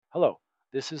Hello,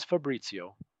 this is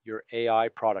Fabrizio, your AI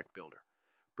product builder,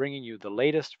 bringing you the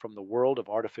latest from the world of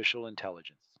artificial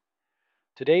intelligence.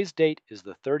 Today's date is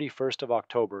the 31st of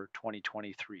October,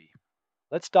 2023.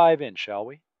 Let's dive in, shall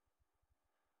we?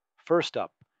 First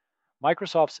up,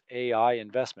 Microsoft's AI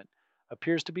investment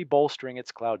appears to be bolstering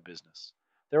its cloud business.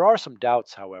 There are some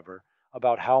doubts, however,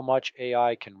 about how much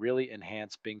AI can really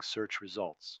enhance Bing's search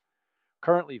results,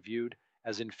 currently viewed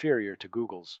as inferior to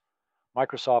Google's.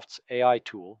 Microsoft's AI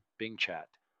tool, Bing Chat,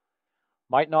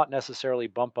 might not necessarily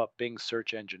bump up Bing's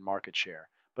search engine market share,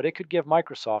 but it could give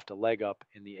Microsoft a leg up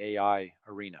in the AI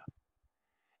arena.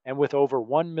 And with over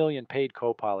 1 million paid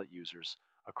Copilot users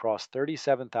across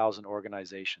 37,000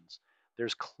 organizations,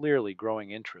 there's clearly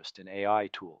growing interest in AI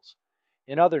tools.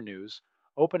 In other news,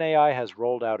 OpenAI has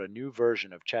rolled out a new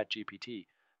version of ChatGPT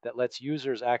that lets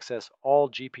users access all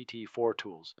GPT-4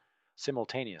 tools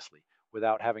simultaneously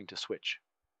without having to switch.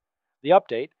 The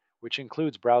update, which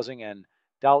includes browsing and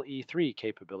DAL E3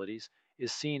 capabilities,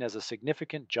 is seen as a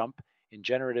significant jump in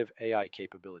generative AI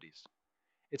capabilities.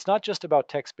 It's not just about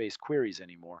text based queries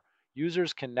anymore.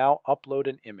 Users can now upload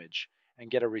an image and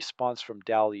get a response from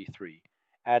DAL E3,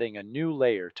 adding a new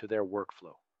layer to their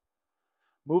workflow.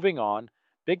 Moving on,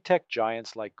 big tech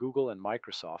giants like Google and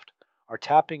Microsoft are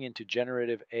tapping into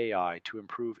generative AI to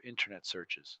improve internet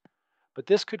searches. But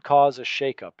this could cause a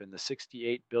shakeup in the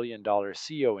 $68 billion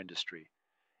SEO industry.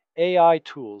 AI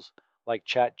tools like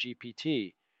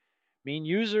ChatGPT mean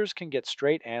users can get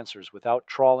straight answers without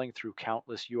trawling through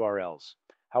countless URLs.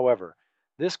 However,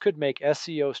 this could make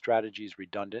SEO strategies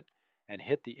redundant and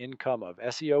hit the income of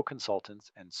SEO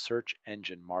consultants and search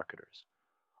engine marketers.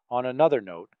 On another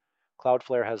note,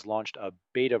 Cloudflare has launched a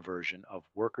beta version of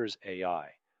Workers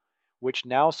AI, which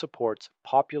now supports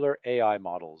popular AI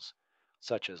models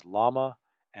such as Llama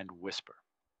and Whisper.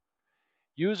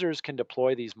 Users can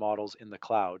deploy these models in the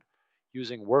cloud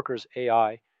using Workers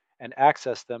AI and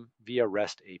access them via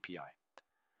REST API.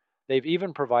 They've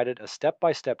even provided a step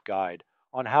by step guide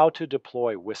on how to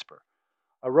deploy Whisper,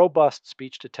 a robust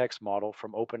speech to text model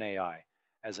from OpenAI,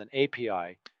 as an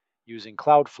API using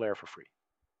Cloudflare for free.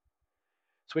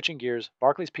 Switching gears,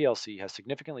 Barclays PLC has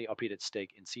significantly upped its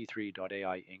stake in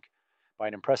C3.ai Inc. by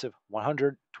an impressive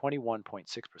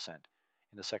 121.6%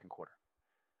 in the second quarter.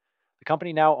 The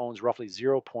company now owns roughly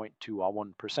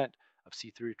 0.21% of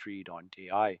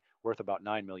C33.ai, worth about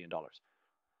 $9 million.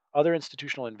 Other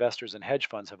institutional investors and hedge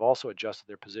funds have also adjusted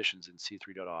their positions in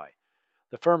C3.ai.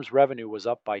 The firm's revenue was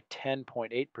up by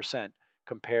 10.8%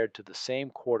 compared to the same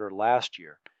quarter last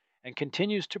year and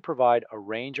continues to provide a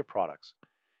range of products,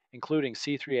 including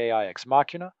C3 AI Ex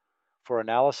Machina for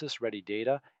analysis ready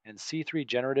data and C3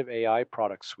 Generative AI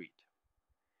product suite.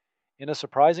 In a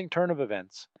surprising turn of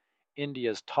events,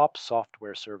 India's top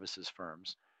software services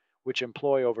firms, which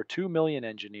employ over 2 million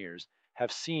engineers,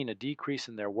 have seen a decrease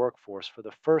in their workforce for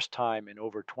the first time in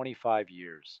over 25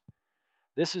 years.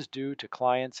 This is due to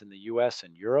clients in the US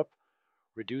and Europe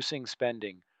reducing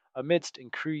spending amidst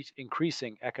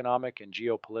increasing economic and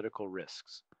geopolitical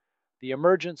risks. The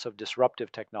emergence of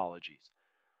disruptive technologies,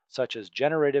 such as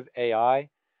generative AI,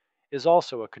 is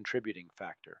also a contributing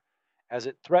factor, as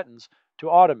it threatens to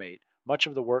automate much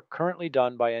of the work currently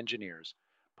done by engineers,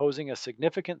 posing a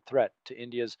significant threat to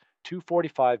India's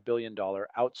 $245 billion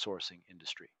outsourcing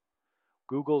industry.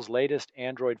 Google's latest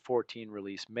Android 14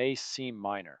 release may seem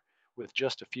minor, with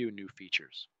just a few new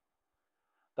features.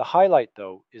 The highlight,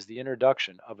 though, is the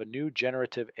introduction of a new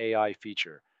generative AI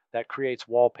feature that creates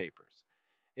wallpapers.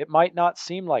 It might not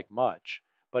seem like much,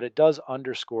 but it does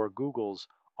underscore Google's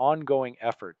ongoing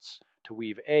efforts to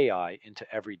weave AI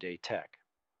into everyday tech.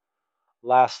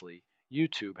 Lastly,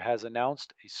 YouTube has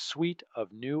announced a suite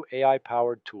of new AI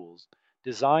powered tools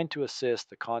designed to assist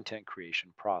the content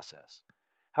creation process.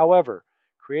 However,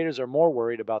 creators are more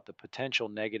worried about the potential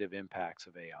negative impacts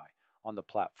of AI on the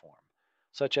platform,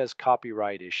 such as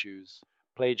copyright issues,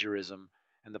 plagiarism,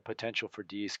 and the potential for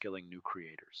de-skilling new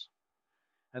creators.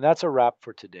 And that's a wrap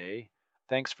for today.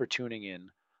 Thanks for tuning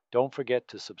in. Don't forget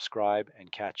to subscribe and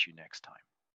catch you next time.